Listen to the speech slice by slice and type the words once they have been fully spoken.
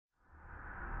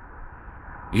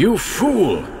You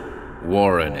fool!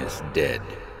 Warren is dead.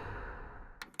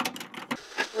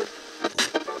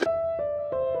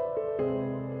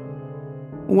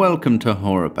 Welcome to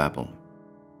HorrorBabble.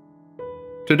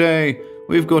 Today,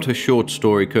 we've got a short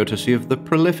story courtesy of the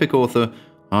prolific author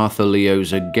Arthur Leo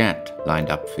Zagat lined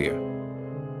up for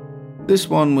you. This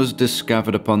one was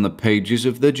discovered upon the pages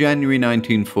of the January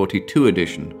 1942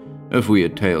 edition of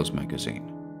Weird Tales magazine.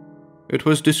 It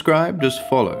was described as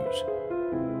follows.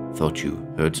 Thought you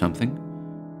heard something?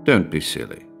 Don't be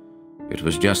silly. It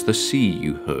was just the sea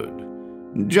you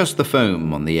heard, just the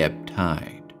foam on the ebb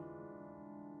tide.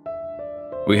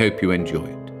 We hope you enjoy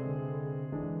it.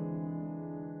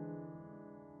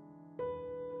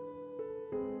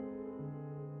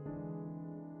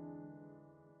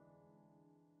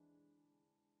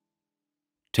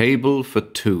 Table for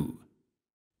Two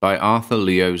by Arthur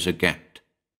Leo Zagat.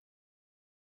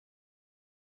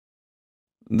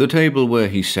 The table where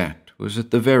he sat was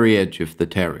at the very edge of the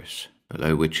terrace,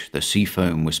 below which the sea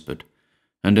foam whispered,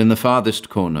 and in the farthest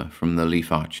corner from the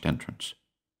leaf-arched entrance.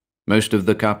 Most of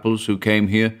the couples who came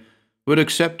here would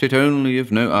accept it only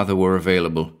if no other were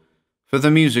available, for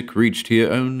the music reached here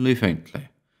only faintly.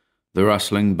 The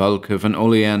rustling bulk of an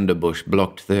oleander bush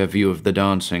blocked their view of the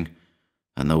dancing,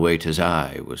 and the waiter's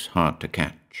eye was hard to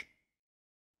catch.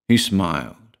 He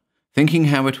smiled, thinking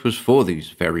how it was for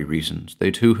these very reasons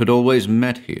they two had always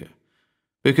met here,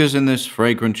 because in this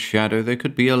fragrant shadow they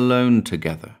could be alone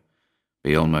together,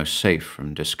 be almost safe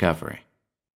from discovery.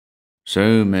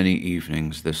 So many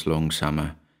evenings this long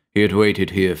summer he had waited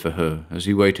here for her as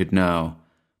he waited now,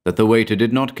 that the waiter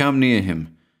did not come near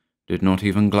him, did not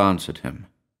even glance at him.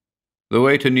 The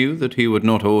waiter knew that he would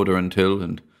not order until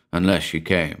and unless she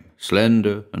came,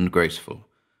 slender and graceful,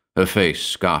 her face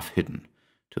scarf hidden,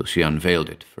 till she unveiled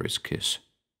it for his kiss.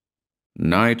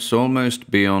 Nights almost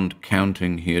beyond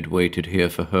counting he had waited here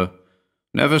for her,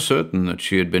 never certain that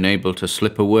she had been able to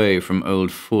slip away from old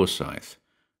Forsyth,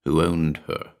 who owned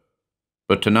her.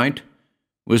 But tonight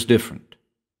was different.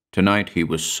 Tonight he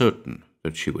was certain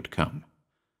that she would come.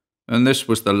 And this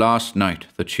was the last night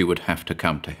that she would have to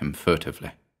come to him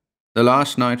furtively. The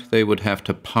last night they would have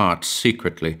to part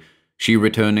secretly, she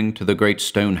returning to the great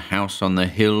stone house on the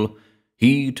hill,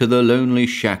 he to the lonely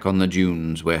shack on the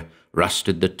dunes where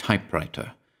rusted the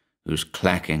typewriter, whose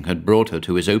clacking had brought her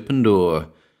to his open door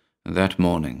that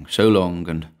morning so long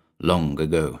and long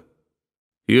ago.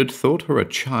 He had thought her a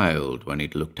child when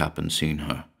he'd looked up and seen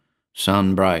her,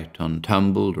 sun-bright on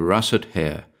tumbled russet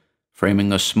hair,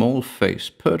 framing a small face,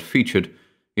 pert-featured,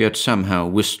 yet somehow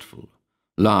wistful,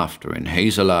 laughter in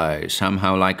hazel eyes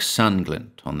somehow like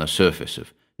sun-glint on the surface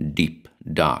of deep,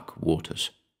 dark waters.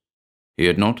 He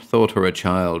had not thought her a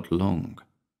child long.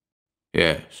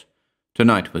 Yes,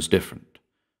 tonight was different,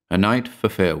 a night for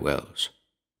farewells.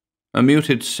 A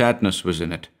muted sadness was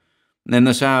in it, in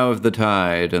the sough of the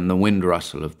tide and the wind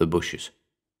rustle of the bushes.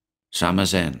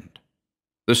 Summer's end.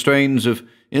 The strains of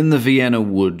In the Vienna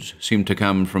Woods seemed to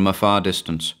come from a far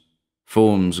distance.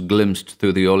 Forms glimpsed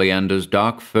through the oleander's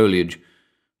dark foliage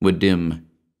were dim.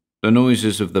 The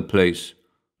noises of the place,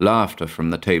 laughter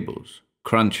from the tables,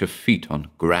 crunch of feet on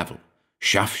gravel,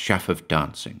 shuff-shuff of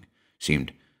dancing,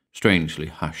 seemed strangely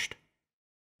hushed.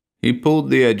 He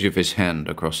pulled the edge of his hand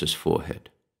across his forehead.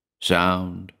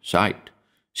 Sound, sight,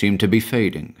 seemed to be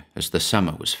fading as the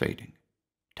summer was fading.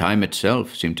 Time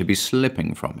itself seemed to be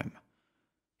slipping from him.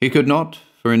 He could not,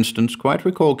 for instance, quite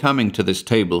recall coming to this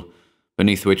table,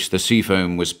 beneath which the sea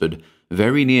foam whispered,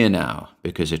 very near now,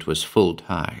 because it was full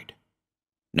tide.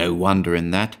 No wonder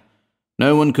in that.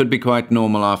 No one could be quite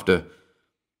normal after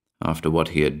what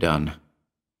he had done.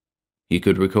 He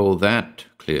could recall that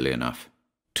clearly enough,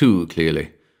 too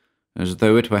clearly, as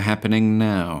though it were happening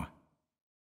now.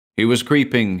 He was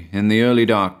creeping, in the early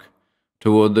dark,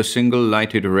 toward the single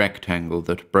lighted rectangle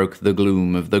that broke the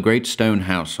gloom of the great stone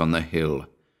house on the hill.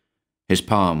 His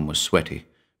palm was sweaty,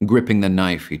 gripping the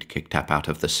knife he'd kicked up out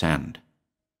of the sand.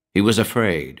 He was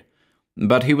afraid,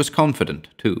 but he was confident,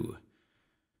 too.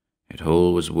 It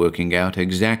all was working out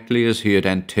exactly as he had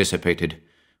anticipated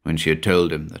when she had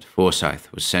told him that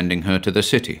Forsyth was sending her to the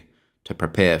city to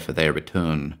prepare for their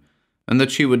return, and that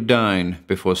she would dine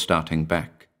before starting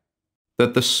back.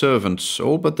 That the servants,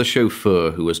 all but the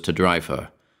chauffeur who was to drive her,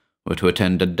 were to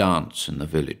attend a dance in the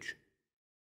village.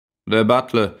 Their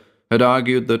butler had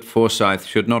argued that Forsyth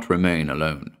should not remain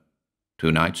alone.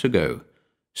 2 nights ago,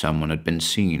 someone had been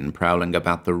seen prowling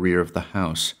about the rear of the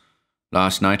house.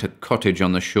 Last night, a cottage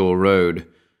on the shore road,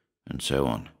 and so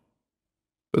on.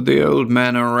 But the old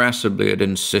man irascibly had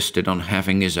insisted on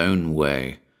having his own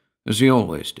way, as he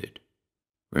always did,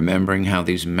 remembering how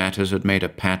these matters had made a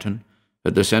pattern,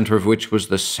 at the center of which was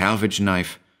the salvage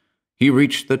knife. He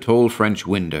reached the tall French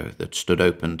window that stood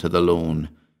open to the lawn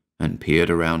and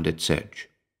peered around its edge.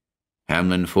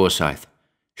 Hamlin Forsyth,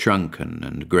 shrunken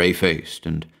and grey-faced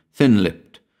and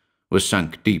thin-lipped, was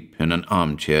sunk deep in an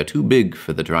armchair too big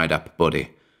for the dried-up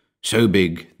body, so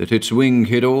big that its wing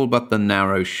hid all but the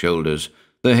narrow shoulders,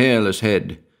 the hairless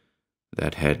head.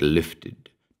 That head lifted,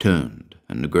 turned,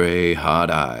 and grey, hard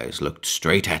eyes looked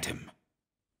straight at him.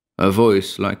 A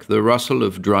voice like the rustle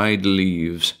of dried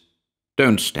leaves.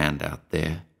 "Don't stand out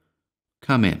there.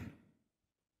 Come in."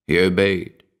 He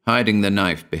obeyed, hiding the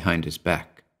knife behind his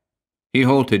back. He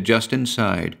halted just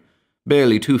inside,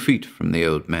 barely 2 feet from the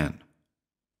old man.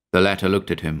 The latter looked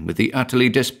at him with the utterly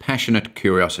dispassionate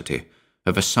curiosity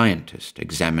of a scientist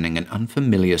examining an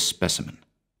unfamiliar specimen.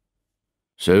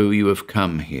 "So you have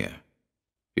come here?"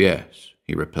 "Yes,"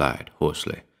 he replied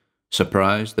hoarsely,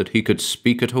 surprised that he could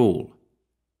speak at all.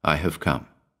 "I have come."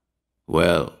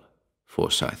 "Well,"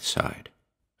 Forsyth sighed,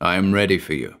 "I am ready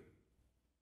for you."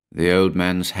 The old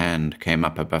man's hand came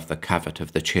up above the covert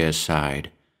of the chair's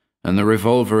side, and the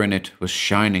revolver in it was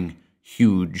shining,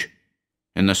 huge.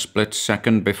 In the split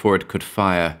second before it could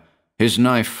fire, his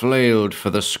knife flailed for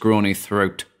the scrawny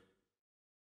throat.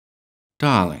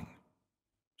 "Darling."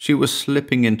 She was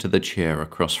slipping into the chair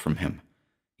across from him,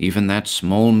 even that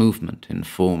small movement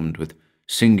informed with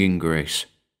singing grace.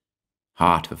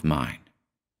 "Heart of mine."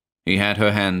 He had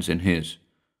her hands in his,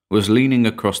 was leaning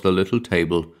across the little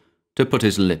table to put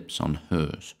his lips on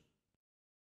hers.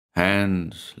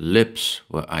 Hands, lips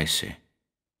were icy.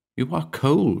 "You are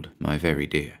cold, my very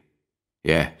dear."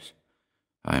 "Yes,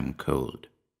 I am cold."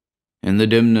 In the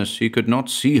dimness he could not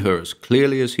see her as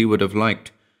clearly as he would have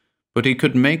liked, but he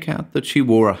could make out that she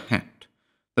wore a hat,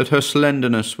 that her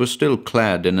slenderness was still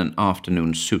clad in an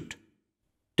afternoon suit.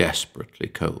 Desperately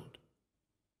cold.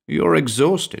 "You're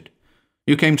exhausted.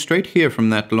 You came straight here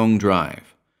from that long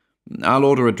drive. I'll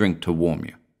order a drink to warm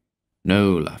you."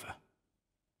 "No, lover."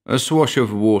 A swash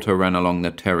of water ran along the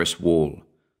terrace wall,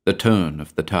 the turn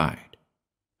of the tide.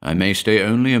 "I may stay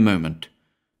only a moment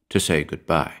to say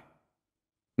goodbye."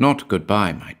 "Not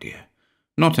goodbye, my dear.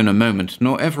 Not in a moment,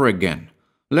 nor ever again.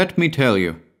 Let me tell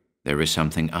you, there is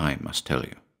something I must tell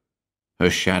you."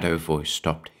 Her shadow voice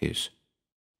stopped his.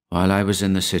 "While I was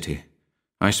in the city,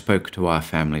 I spoke to our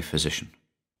family physician.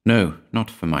 No,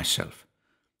 not for myself.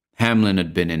 Hamlin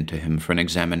had been in to him for an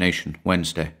examination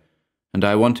Wednesday, and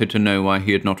I wanted to know why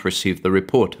he had not received the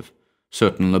report of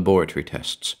certain laboratory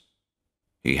tests.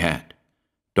 He had.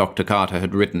 Dr. Carter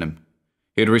had written him.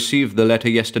 He had received the letter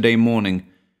yesterday morning,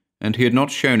 and he had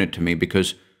not shown it to me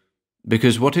because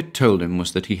what it told him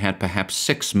was that he had perhaps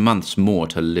 6 months more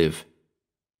to live."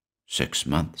 "6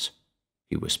 months,"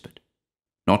 he whispered.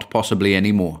 "Not possibly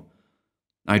any more.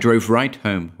 I drove right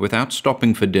home without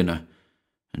stopping for dinner,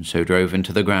 and so drove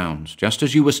into the grounds just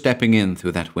as you were stepping in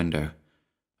through that window.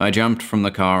 I jumped from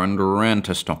the car and ran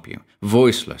to stop you,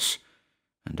 voiceless,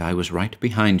 and I was right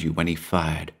behind you when he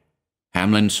fired.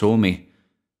 Hamlin saw me,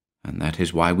 and that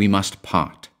is why we must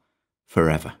part,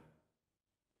 forever."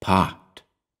 Part.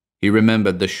 He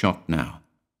remembered the shot now.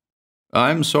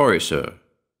 "I'm sorry, sir,"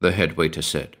 the head waiter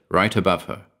said, right above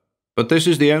her, "but this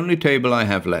is the only table I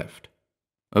have left."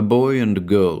 A boy and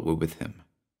girl were with him.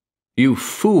 "You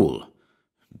fool!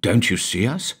 Don't you see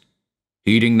us?"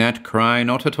 Heeding that cry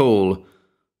not at all,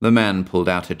 the man pulled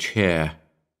out a chair,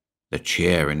 the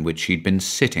chair in which he'd been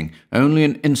sitting only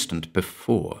an instant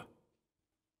before.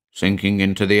 Sinking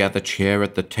into the other chair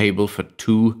at the table for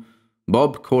two,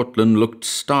 Bob Cortlandt looked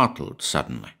startled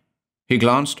suddenly. He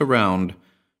glanced around,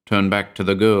 turned back to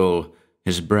the girl,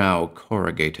 his brow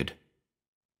corrugated.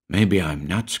 "Maybe I'm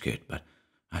nuts, kid, but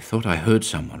I thought I heard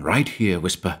someone right here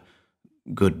whisper,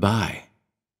 'Goodbye.'"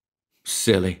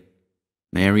 Silly.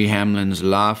 Mary Hamlin's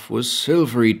laugh was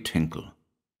silvery tinkle.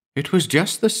 "It was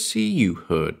just the sea you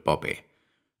heard, Bobby.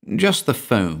 Just the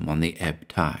foam on the ebb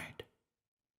tide."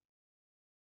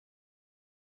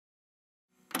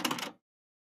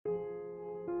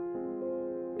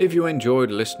 If you enjoyed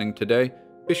listening today,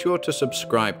 be sure to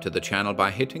subscribe to the channel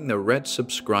by hitting the red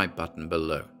subscribe button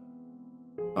below.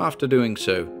 After doing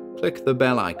so, click the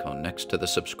bell icon next to the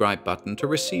subscribe button to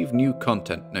receive new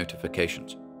content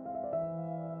notifications.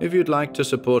 If you'd like to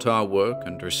support our work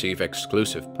and receive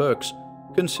exclusive perks,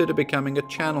 consider becoming a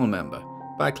channel member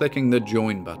by clicking the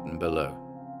Join button below.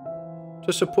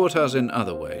 To support us in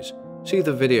other ways, see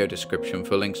the video description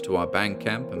for links to our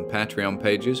Bandcamp and Patreon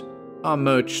pages, our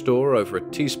merch store over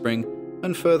at Teespring,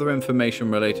 and further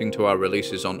information relating to our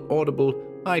releases on Audible,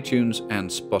 iTunes, and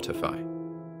Spotify.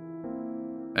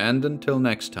 And until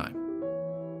next time,